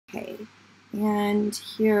And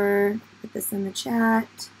here, put this in the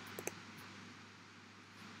chat.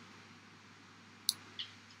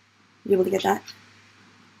 You able to get that?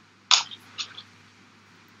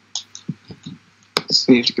 Just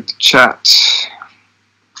need to get the chat.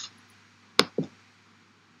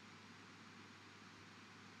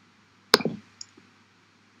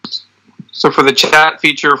 So for the chat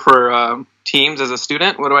feature for Teams as a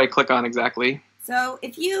student, what do I click on exactly? So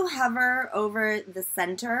if you hover over the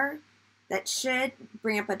center, that should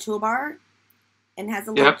bring up a toolbar and has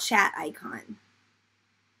a little chat icon.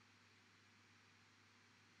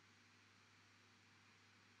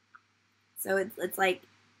 So it's like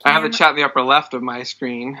I have the chat in the upper left of my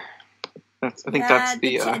screen. I think that's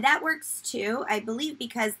the that works too, I believe,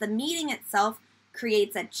 because the meeting itself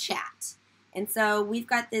creates a chat. And so we've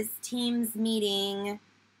got this Teams meeting.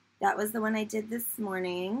 That was the one I did this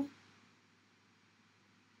morning.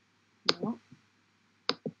 No.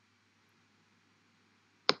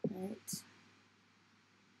 Right.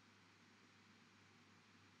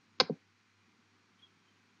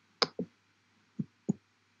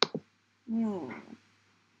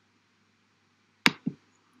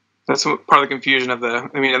 That's part of the confusion of the.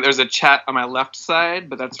 I mean, there's a chat on my left side,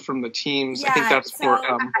 but that's from the Teams. Yeah, I think that's for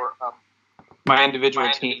my individual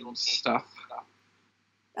Teams stuff.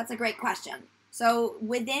 That's a great question. So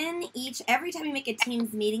within every time you make a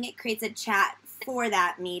Teams meeting, it creates a chat for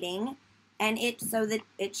that meeting, and it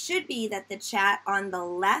should be that the chat on the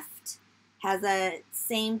left has a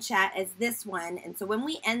same chat as this one. And so when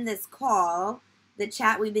we end this call, the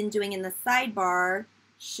chat we've been doing in the sidebar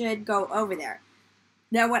should go over there.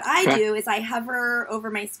 Now what I do is I hover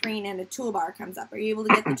over my screen and a toolbar comes up. Are you able to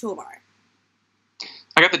get the toolbar?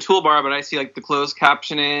 I got the toolbar, but I see like the closed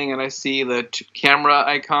captioning, and I see the camera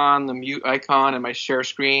icon, the mute icon, and my share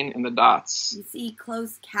screen, and the dots. You see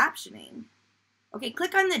closed captioning. Okay,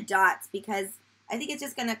 click on the dots because I think it's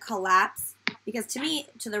just going to collapse. Because to me,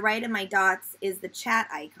 to the right of my dots is the chat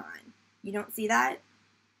icon. You don't see that?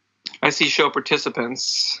 I see show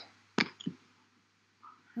participants,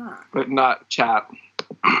 but not chat.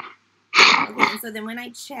 Okay, and so then when I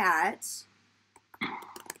chat,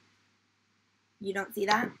 you don't see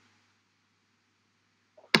that?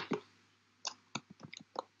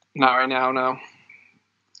 Not right now, no.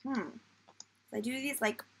 I do these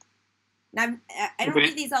like, now I don't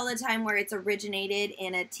do these all the time where it's originated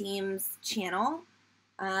in a Teams channel.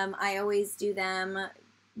 I always do them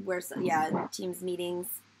where, Teams meetings.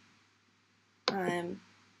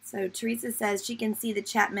 So Teresa says she can see the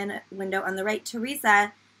chat window on the right.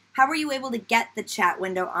 Teresa, how were you able to get the chat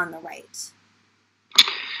window on the right?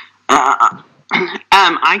 I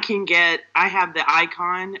have the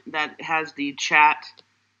icon that has the chat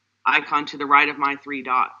icon to the right of my three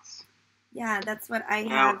dots. Yeah, that's what I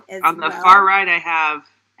have as well. On the far right, I have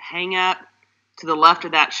hang up. To the left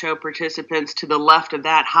of that, show participants. To the left of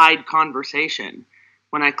that, hide conversation.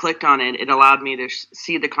 When I clicked on it, it allowed me to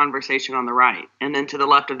see the conversation on the right. And then to the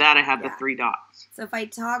left of that, I have the three dots. So if I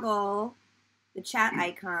toggle the chat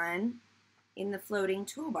icon in the floating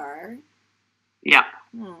toolbar. Yeah.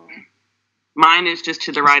 Mine is just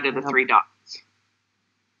to the right of the three dots. Do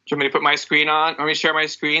you want me to put my screen on? Want me to share my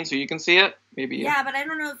screen so you can see it? Maybe. Yeah, but I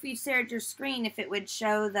don't know if you shared your screen, if it would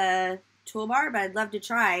show the toolbar, but I'd love to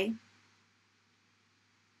try.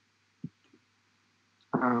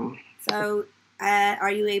 So,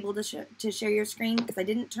 are you able to share your screen? Because I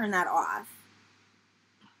didn't turn that off.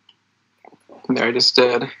 Okay, cool. There, I just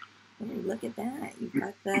did. Oh, look at that. You've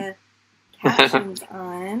got the captions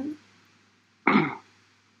on.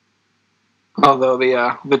 Although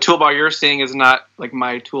the toolbar you're seeing is not like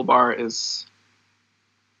my toolbar is.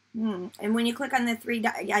 And when you click on the three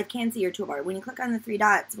dots, I can see your toolbar. When you click on the three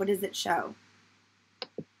dots, what does it show?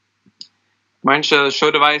 Mine shows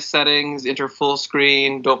show device settings, enter full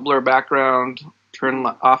screen, don't blur background, turn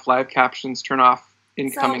off live captions, turn off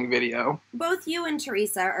incoming video. Both you and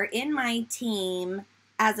Teresa are in my team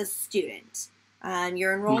as a student.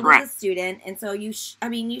 You're enrolled as a student, and so you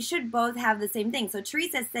should both have the same thing. So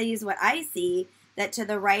Teresa sees what I see, that to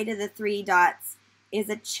the right of the three dots is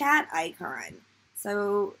a chat icon.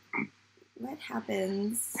 So what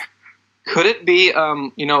happens? Could it be, IT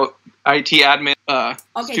admin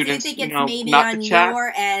okay, students, so you think it's maybe on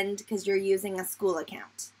your end because you're using a school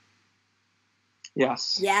account?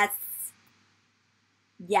 Yes. Yes.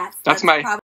 Yes. That's my...